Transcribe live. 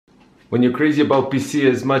When you're crazy about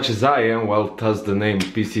PC as much as I am, well, thus the name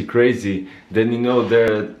PC Crazy, then you know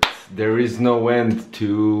there is no end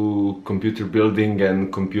to computer building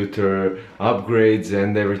and computer upgrades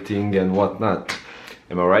and everything and whatnot.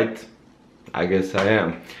 Am I right? I guess I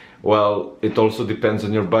am. Well, it also depends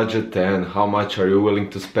on your budget and how much are you willing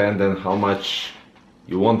to spend and how much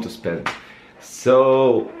you want to spend.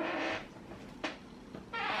 So,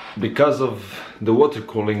 because of the water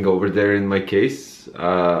cooling over there in my case,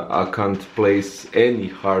 I can't place any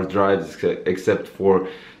hard drives except for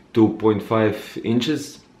 2.5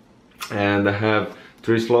 inches, and I have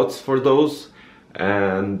 3 slots for those,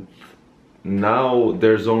 and now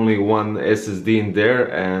there's only one SSD in there,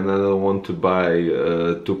 and I don't want to buy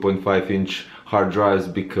 2.5-inch hard drives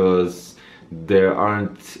because there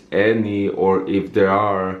aren't any, or if there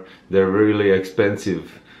are, they're really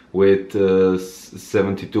expensive with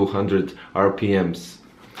 7200 RPMs.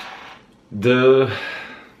 The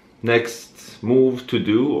next move to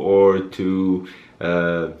do, or to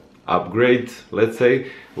upgrade, let's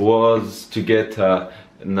say, was to get a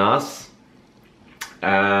NAS,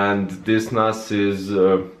 and this NAS is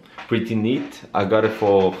pretty neat. I got it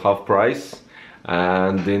for half price,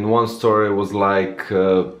 and in one store it was like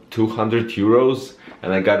 200 euros,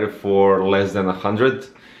 and I got it for less than 100,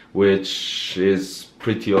 which is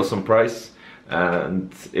pretty awesome price.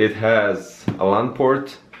 And it has a LAN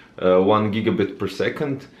port, 1 gigabit per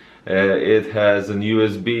second. It has an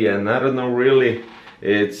USB, and I don't know really,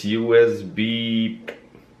 it's USB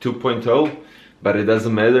 2.0, but it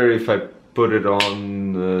doesn't matter. If I put it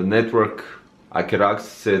on network, I could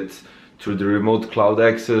access it through the remote cloud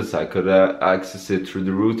access, I could access it through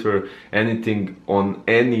the router, anything on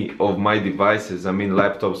any of my devices. I mean,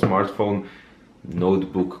 laptop, smartphone,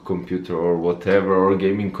 notebook, computer, or whatever, or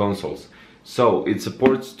gaming consoles. So it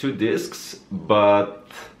supports 2 disks, but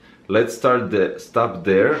let's stop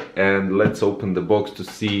there and let's open the box to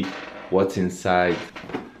see what's inside.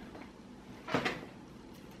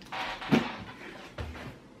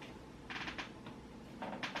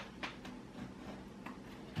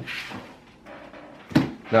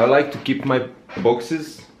 Now I like to keep my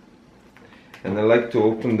boxes, and I like to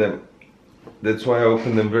open them. That's why I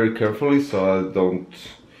open them very carefully, so I don't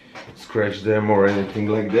scratch them or anything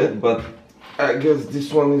like that. But I guess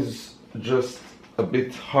this one is just a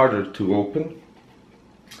bit harder to open.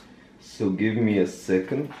 So give me a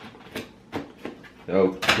second.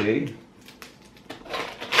 Okay.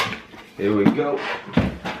 Here we go.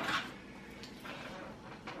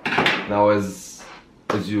 Now, as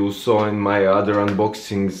you saw in my other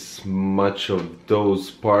unboxings, much of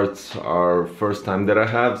those parts are first time that I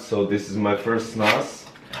have, so this is my first NAS,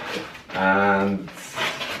 and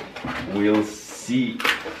we'll see.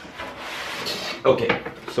 Okay,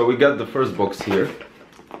 so we got the first box here,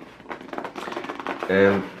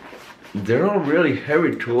 and they're all really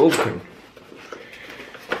heavy to open.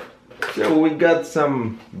 So we got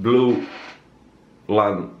some blue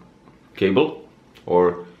LAN cable,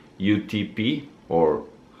 or UTP, or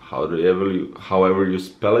however you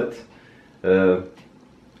spell it.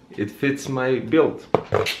 It fits my build.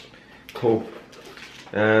 Cool.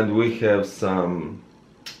 And we have some,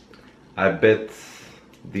 I bet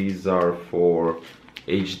these are for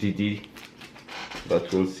HDD,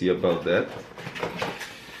 but we'll see about that.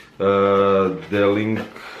 The link,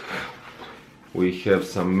 we have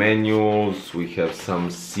some manuals, we have some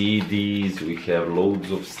CDs, we have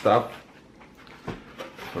loads of stuff.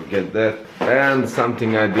 Forget that. And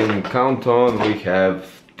something I didn't count on, we have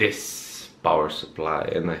this power supply,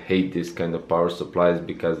 and I hate this kind of power supplies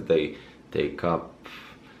because they take up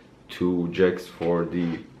 2 jacks for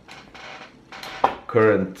the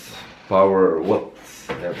current power,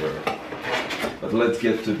 whatever. But let's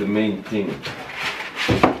get to the main thing.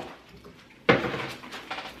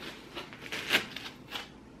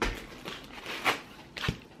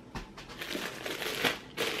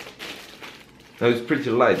 Now it's pretty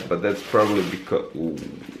light, but that's probably because... Ooh.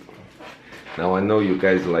 Now I know you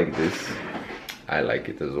guys like this. I like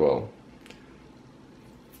it as well.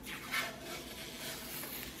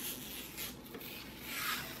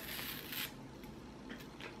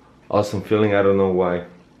 Awesome feeling, I don't know why.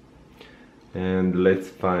 And let's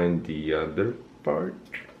find the other part.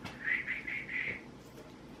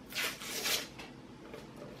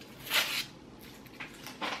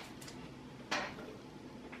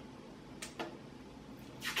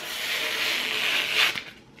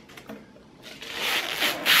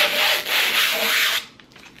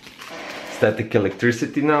 Static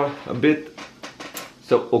electricity now a bit.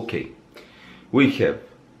 So okay, we have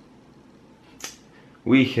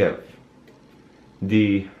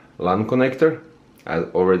the LAN connector, As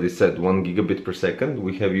already said, 1 gigabit per second.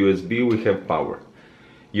 We have USB, we have power.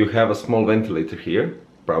 You have a small ventilator here,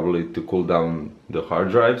 probably to cool down the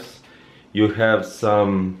hard drives. You have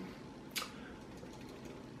some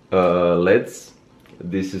LEDs.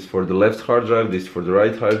 This is for the left hard drive, this is for the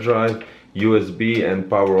right hard drive, USB and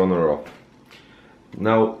power on or off.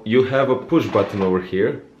 Now you have a push button over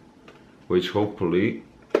here, which hopefully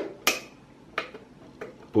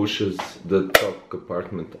pushes the top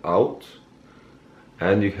compartment out,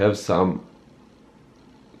 and you have some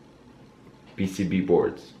PCB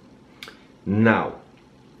boards. Now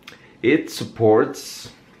it supports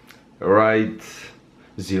RAID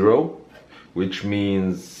 0, which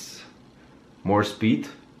means more speed.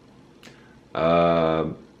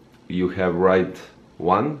 You have RAID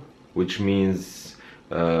 1, which means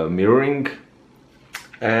mirroring,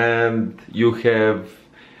 and you have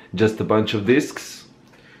just a bunch of disks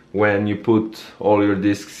when you put all your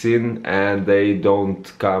disks in, and they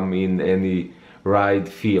don't come in any RAID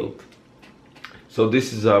field. So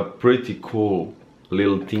this is a pretty cool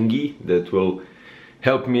little thingy that will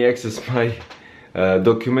help me access my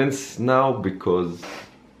documents now, because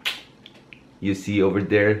you see over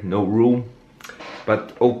there no room.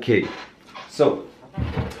 But okay, so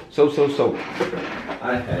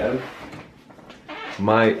I have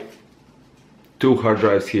my two hard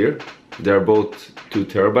drives here. They're both 2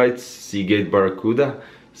 terabytes, Seagate Barracuda,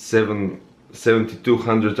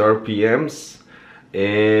 7200 RPMs,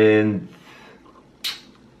 and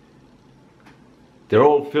they're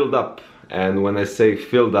all filled up. And when I say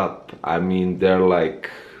filled up, I mean they're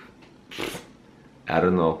like, I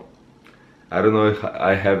don't know if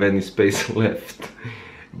I have any space left.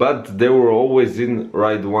 But they were always in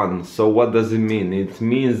RAID 1. So what does it mean? It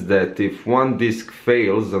means that if one disk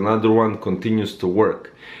fails, another one continues to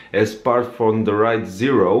work. As part from the RAID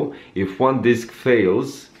 0, if one disk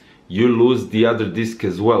fails, you lose the other disk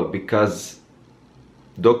as well, because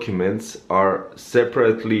documents are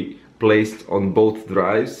separately placed on both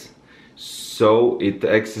drives, so it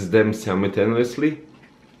accesses them simultaneously.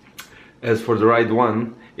 As for the RAID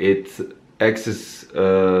 1, it accesses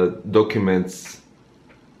documents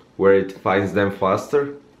where it finds them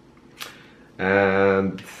faster,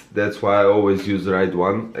 and that's why I always use RAID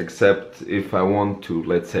 1, except if I want to,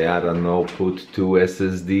 let's say, I don't know, put 2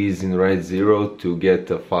 SSDs in RAID 0 to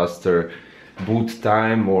get a faster boot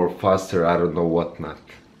time or faster, I don't know what not.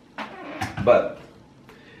 But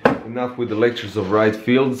enough with the lectures of RAID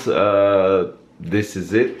fields. This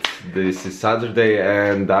is it. This is Saturday,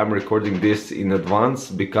 and I'm recording this in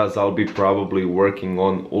advance because I'll be probably working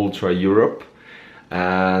on Ultra Europe,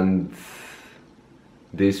 and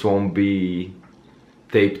this won't be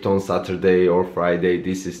taped on Saturday or Friday.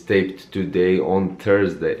 This is taped today on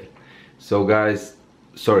Thursday. So guys,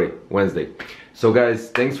 sorry, Wednesday. So guys,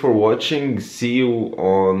 thanks for watching. See you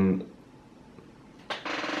on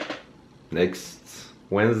next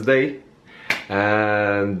Wednesday,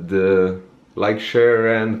 and like,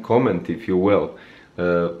 share and comment if you will.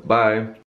 Bye.